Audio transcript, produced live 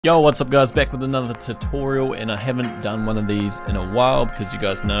Yo, what's up guys, back with another tutorial, and I haven't done one of these in a while because you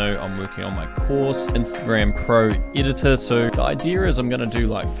guys know I'm working on my course, Instagram Pro Editor. So the idea is I'm going to do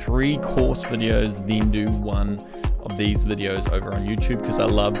like 3 course videos, then do one of these videos over on YouTube because I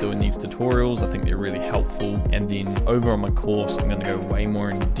love doing these tutorials. I think they're really helpful. And then over on my course, I'm going to go way more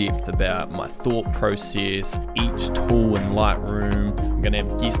in depth about my thought process, each tool in Lightroom. I'm going to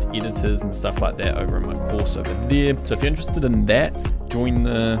have guest editors and stuff like that over in my course over there. So if you're interested in that, join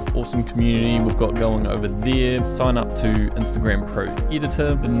the awesome community we've got going over there. Sign up to Instagram Pro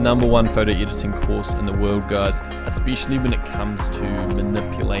Editor, the #1 photo editing course in the world, guys, especially when it comes to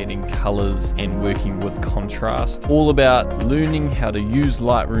manipulating colors and working with contrast. All about learning how to use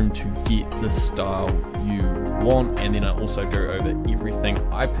Lightroom to get the style you want. And then I also go over everything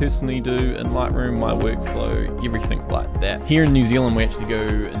I personally do in Lightroom, my workflow, everything like that. Here in New Zealand, we actually go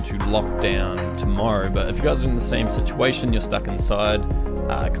into lockdown tomorrow, but if you guys are in the same situation, you're stuck inside,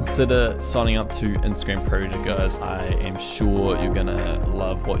 consider signing up to Instagram Pro Editor, guys. I am sure you're gonna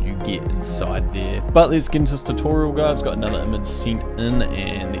love what you get inside there. But let's get into this tutorial, guys. Got another image sent in,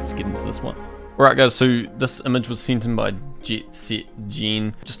 and let's get into this one. Alright guys, so this image was sent in by Jet Set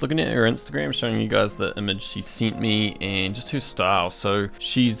Jen. Just looking at her Instagram, showing you guys the image she sent me and just her style. So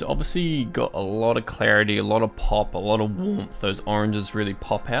she's obviously got a lot of clarity, a lot of pop, a lot of warmth. Those oranges really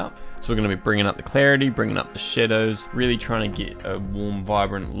pop out. So we're going to be bringing up the clarity, bringing up the shadows, really trying to get a warm,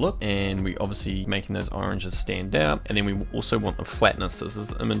 vibrant look. And we obviously making those oranges stand out. And then we also want the flatness. This is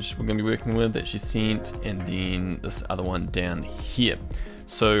the image we're going to be working with that she sent. And then this other one down here.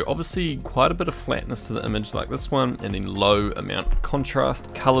 So obviously quite a bit of flatness to the image like this one, and then low amount of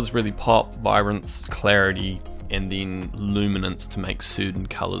contrast. Colors really pop, vibrance, clarity, and then luminance to make certain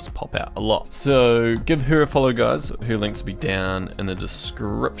colors pop out a lot. So give her a follow, guys. Her links will be down in the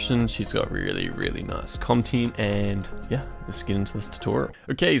description. She's got really, really nice content, and yeah, let's get into this tutorial.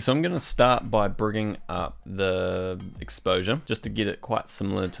 Okay, so I'm gonna start by bringing up the exposure just to get it quite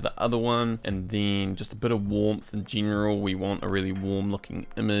similar to the other one, and then just a bit of warmth in general. We want a really warm looking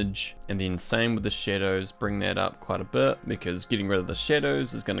image, and then same with the shadows, bring that up quite a bit because getting rid of the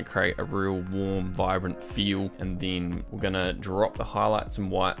shadows is gonna create a real warm, vibrant feel. And then we're gonna drop the highlights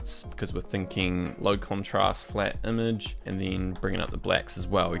and whites because we're thinking low contrast, flat image, and then bringing up the blacks as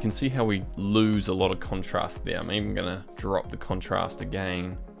well. We can see how we lose a lot of contrast there. I'm even gonna drop the contrast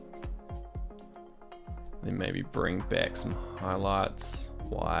again. Then maybe bring back some highlights,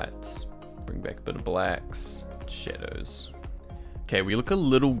 whites, bring back a bit of blacks, shadows. Okay, we look a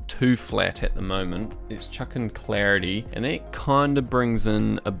little too flat at the moment. Let's chuck in clarity, and that kind of brings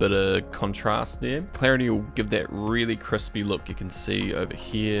in a bit of contrast there. Clarity will give that really crispy look you can see over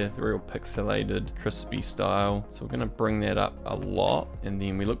here, the real pixelated, crispy style. So we're gonna bring that up a lot, and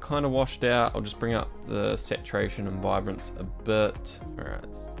then we look kind of washed out. I'll just bring up the saturation and vibrance a bit. All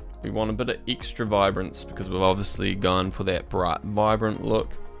right. We want a bit of extra vibrance because we've obviously gone for that bright, vibrant look.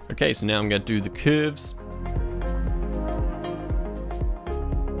 Okay, so now I'm gonna do the curves.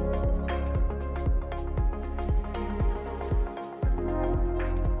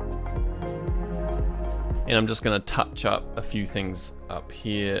 And I'm just going to touch up a few things up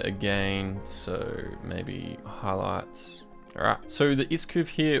here again, so maybe highlights. Alright, so the S-curve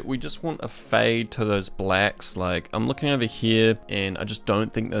here, we just want a fade to those blacks. Like, I'm looking over here, and I just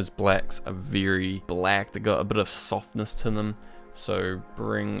don't think those blacks are very black. They got a bit of softness to them. So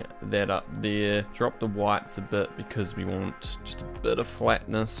bring that up there. Drop the whites a bit because we want just a bit of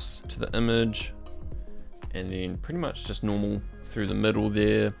flatness to the image. And then pretty much just normal through the middle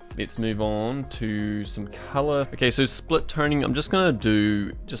there. Let's move on to some color. Okay, so split toning, I'm just gonna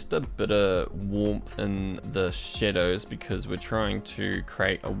do just a bit of warmth in the shadows because we're trying to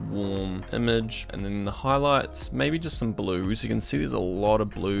create a warm image. And then the highlights, maybe just some blues. You can see there's a lot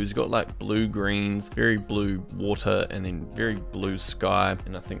of blues. You've got like blue greens, very blue water, and then very blue sky.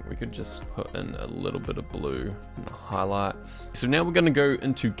 And I think we could just put in a little bit of blue in the highlights. So now we're gonna go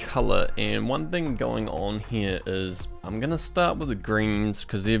into color, and one thing going on here is I'm gonna start with the greens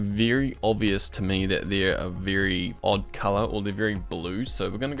because they're very obvious to me that they're a very odd color, or they're very blue. So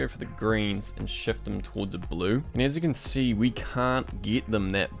we're gonna go for the greens and shift them towards a blue. And as you can see, we can't get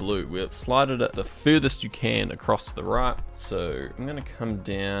them that blue. We've slided it the furthest you can across to the right. So I'm gonna come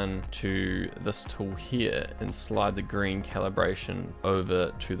down to this tool here and slide the green calibration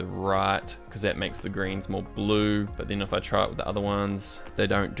over to the right because that makes the greens more blue. But then if I try it with the other ones, they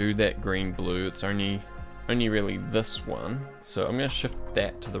don't do that green blue. It's only really this one. So I'm going to shift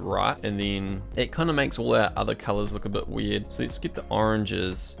that to the right, and then it kind of makes all our other colors look a bit weird. So let's get the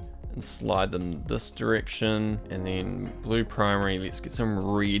oranges and slide them this direction, and then blue primary. Let's get some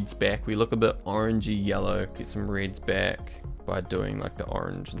reds back. We look a bit orangey yellow. Get some reds back. by doing like the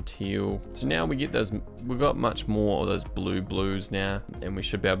orange and teal. So now we get those, we've got much more of those blues now, and we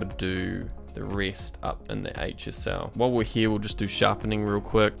should be able to do the rest up in the HSL. While we're here, we'll just do sharpening real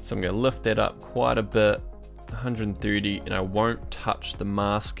quick. So I'm going to lift that up quite a bit, 130, and I won't touch the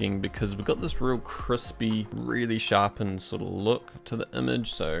masking because we've got this real crispy, really sharpened sort of look to the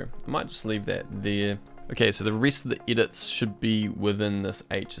image, so I might just leave that there. Okay, so the rest of the edits should be within this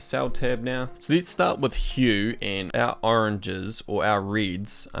HSL tab now. So let's start with hue, and our oranges, or our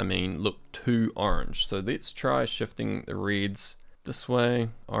reds, I mean, look too orange. So let's try shifting the reds this way.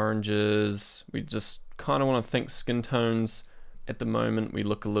 Oranges, we just kind of want to think skin tones. At the moment, we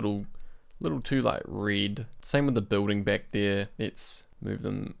look a little too like red. Same with the building back there. Let's move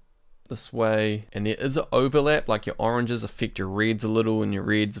them this way. And there is an overlap, like your oranges affect your reds a little, and your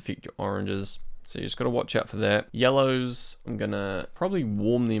reds affect your oranges. So you just got to watch out for that. Yellows, I'm gonna probably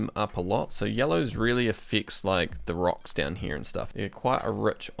warm them up a lot. So yellows really affects like the rocks down here and stuff. They're quite a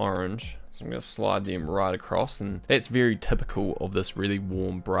rich orange. So I'm gonna slide them right across, and that's very typical of this really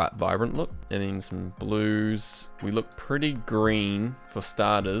warm, bright, vibrant look. And then some blues. We look pretty green for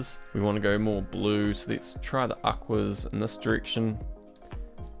starters. We want to go more blue, so let's try the aquas in this direction.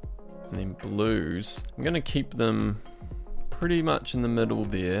 And then blues, I'm gonna keep them pretty much in the middle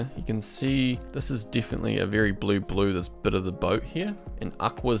there. You can see this is definitely a very blue, this bit of the boat here, and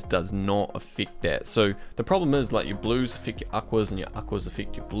aquas does not affect that. So the problem is, like, your blues affect your aquas and your aquas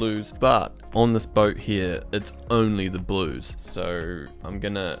affect your blues, but on this boat here it's only the blues. So I'm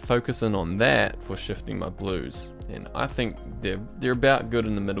gonna focus in on that for shifting my blues, and I think they're about good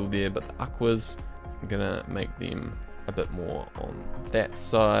in the middle there, but the aquas, I'm gonna make them a bit more on that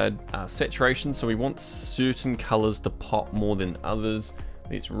side. Saturation, so we want certain colors to pop more than others.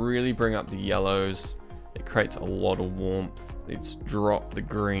 Let's really bring up the yellows. It creates a lot of warmth. Let's drop the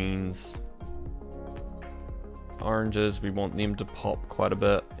greens. Oranges, we want them to pop quite a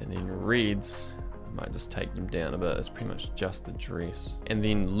bit. And then reds, I might just take them down a bit. It's pretty much just the dress. And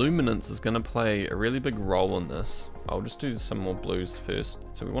then luminance is going to play a really big role in this. I'll just do some more blues first.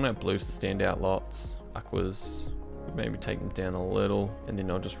 So we want our blues to stand out lots. Aquas, maybe take them down a little, and then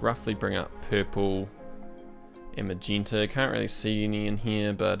I'll just roughly bring up purple and magenta. Can't really see any in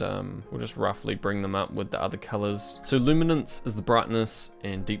here, but we'll just roughly bring them up with the other colors. So luminance is the brightness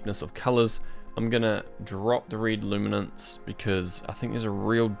and deepness of colors. I'm gonna drop the red luminance because I think there's a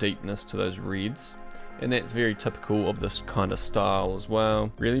real deepness to those reds, and that's very typical of this kind of style as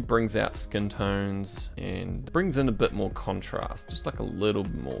well. Really brings out skin tones and brings in a bit more contrast, just like a little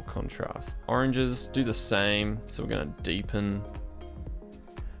bit more contrast. Oranges do the same, so we're gonna deepen.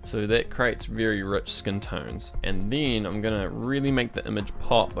 So that creates very rich skin tones. And then I'm gonna really make the image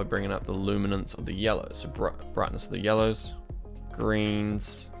pop by bringing up the luminance of the yellows. So brightness of the yellows,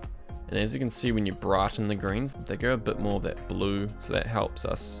 greens. And as you can see, when you brighten the greens, they go a bit more of that blue, so that helps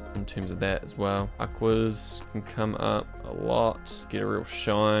us in terms of that as well. Aquas can come up a lot, get a real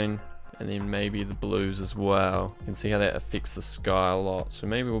shine, and then maybe the blues as well. You can see how that affects the sky a lot, so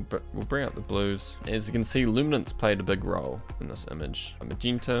maybe we'll bring up the blues. As you can see, luminance played a big role in this image.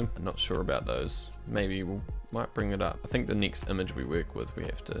 Magenta, I'm not sure about those. Maybe might bring it up. I think the next image we work with, we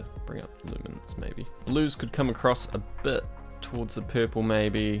have to bring up luminance maybe. Blues could come across a bit towards the purple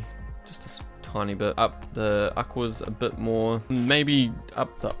maybe. Just a tiny bit. Up the aquas a bit more. Maybe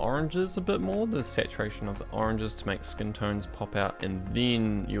up the oranges a bit more. The saturation of the oranges to make skin tones pop out. And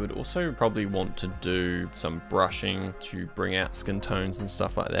then you would also probably want to do some brushing to bring out skin tones and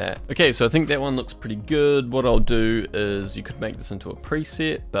stuff like that. Okay, so I think that one looks pretty good. What I'll do is, you could make this into a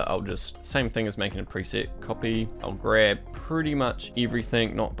preset, but I'll just, same thing as making a preset, copy. I'll grab pretty much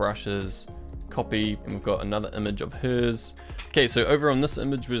everything, not brushes, copy, and we've got another image of hers. Okay, so over on this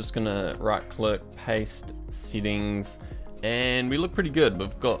image, we're just gonna right click, paste, settings, and we look pretty good.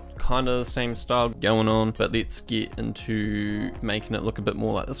 We've got kind of the same style going on, but let's get into making it look a bit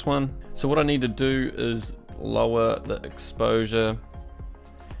more like this one. So what I need to do is lower the exposure,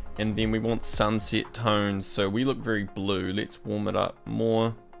 and then we want sunset tones, so we look very blue. Let's warm it up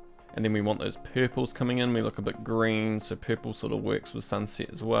more. And then we want those purples coming in. We look a bit green, so purple sort of works with sunset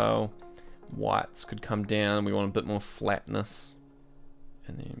as well. Whites could come down, we want a bit more flatness.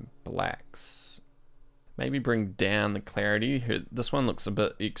 And then blacks, maybe bring down the clarity. This one looks a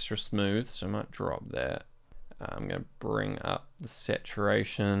bit extra smooth, so I might drop that. I'm going to bring up the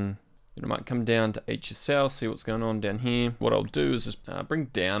saturation. Then I might come down to HSL, see what's going on down here. What I'll do is just bring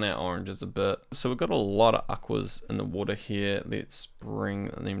down our oranges a bit. So we've got a lot of aquas in the water here. Let's bring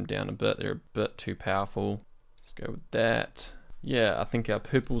them down a bit. They're a bit too powerful. Let's go with that. Yeah, I think our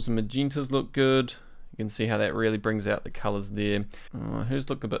purples and magentas look good. You can see how that really brings out the colors there.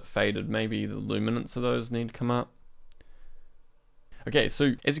 Hers look a bit faded. Maybe the luminance of those need to come up. Okay,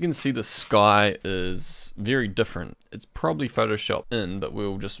 so as you can see, the sky is very different. It's probably Photoshopped in, but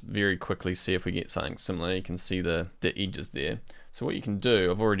we'll just very quickly see if we get something similar. You can see the edges there. So what you can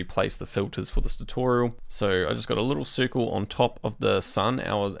do, I've already placed the filters for this tutorial. So I just got a little circle on top of the sun.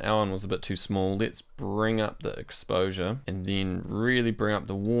 Our one was a bit too small. Let's bring up the exposure and then really bring up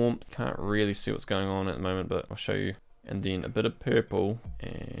the warmth. Can't really see what's going on at the moment, but I'll show you. And then a bit of purple,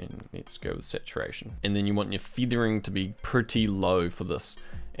 and let's go with saturation. And then you want your feathering to be pretty low for this.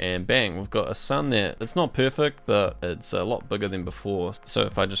 And bang, we've got a sun there. It's not perfect, but it's a lot bigger than before. So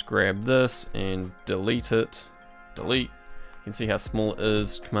if I just grab this and delete it, delete, you can see how small it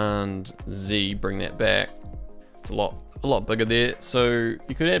is. Command Z, bring that back. It's a lot bigger there. So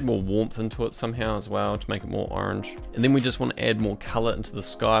you could add more warmth into it somehow as well to make it more orange. And then we just want to add more color into the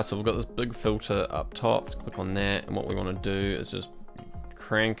sky. So we've got this big filter up top. Let's click on that. And what we want to do is just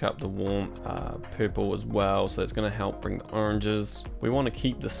crank up the warmth, purple as well, so it's going to help bring the oranges. We want to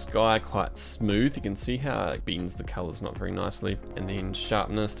keep the sky quite smooth. You can see how it bends the colors not very nicely. And then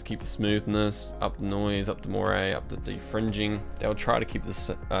sharpness to keep the smoothness, up the noise, up the moire, up the defringing. They'll try to keep the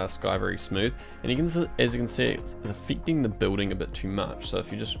sky very smooth. And you can, as you can see, it's affecting the building a bit too much. So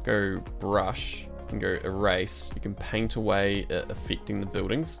if you just go brush and go erase, you can paint away it affecting the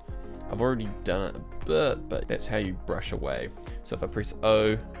buildings. I've already done it a bit, but that's how you brush away. So if I press O,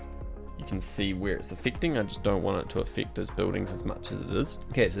 you can see where it's affecting. I just don't want it to affect those buildings as much as it is.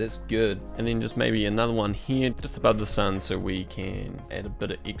 Okay, so that's good. And then just maybe another one here, just above the sun, so we can add a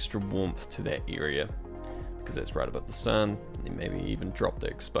bit of extra warmth to that area, because that's right above the sun. And then maybe even drop the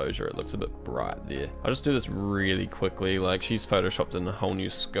exposure. It looks a bit bright there. I'll just do this really quickly. Like, she's photoshopped in a whole new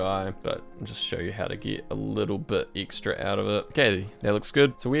sky, but I'll just show you how to get a little bit extra out of it. Okay, that looks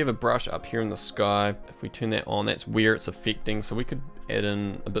good. So we have a brush up here in the sky. If we turn that on, that's where it's affecting. So we could add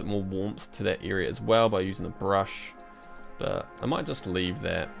in a bit more warmth to that area as well by using a brush, but I might just leave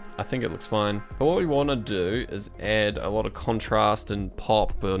that. I think it looks fine. But what we want to do is add a lot of contrast and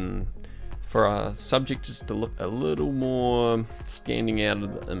pop, and for our subject just to look a little more standing out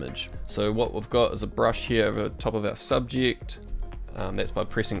of the image. So what we've got is a brush here over the top of our subject. That's by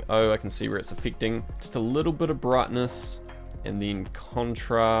pressing O, I can see where it's affecting. Just a little bit of brightness, and then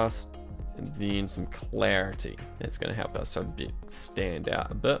contrast, and then some clarity. That's going to help our subject stand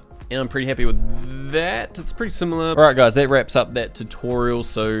out a bit. And I'm pretty happy with that. It's pretty similar. Alright guys, that wraps up that tutorial.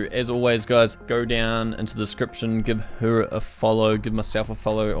 So as always guys, go down into the description, give her a follow, give myself a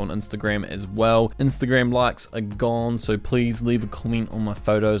follow on Instagram as well. Instagram likes are gone, so please leave a comment on my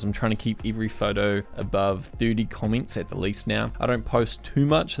photos. I'm trying to keep every photo above 30 comments at the least now. I don't post too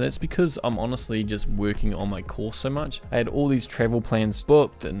much. That's because I'm honestly just working on my course so much. I had all these travel plans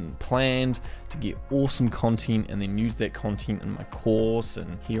booked and planned to get awesome content, and then use that content in my course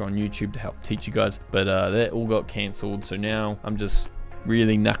and here on YouTube to help teach you guys, but that all got cancelled. So now I'm just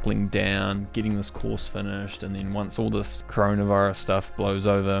really knuckling down, getting this course finished, and then once all this coronavirus stuff blows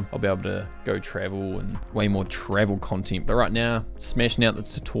over, I'll be able to go travel and way more travel content. But right now, smashing out the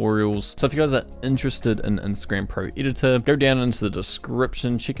tutorials. So if you guys are interested in Instagram Pro Editor, go down into the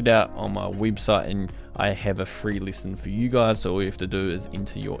description, check it out on my website, and I have a free lesson for you guys. So all you have to do is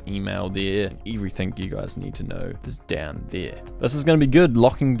enter your email there. Everything you guys need to know is down there. This is going to be good,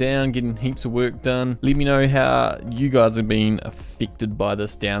 locking down, getting heaps of work done. Let me know how you guys have been affected by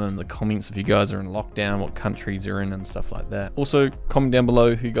this down in the comments. If you guys are in lockdown, what countries you're in and stuff like that. Also, comment down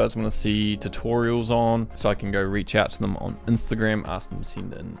below who you guys want to see tutorials on, so I can go reach out to them on Instagram, ask them to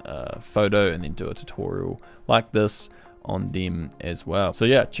send in a photo, and then do a tutorial like this on them as well. So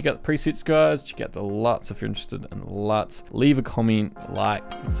yeah, check out the presets guys, check out the Luts if you're interested in Luts. Leave a comment, like,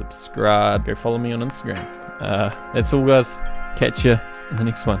 and subscribe. Go follow me on Instagram. That's all guys. Catch you in the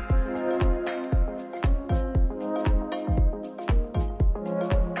next one.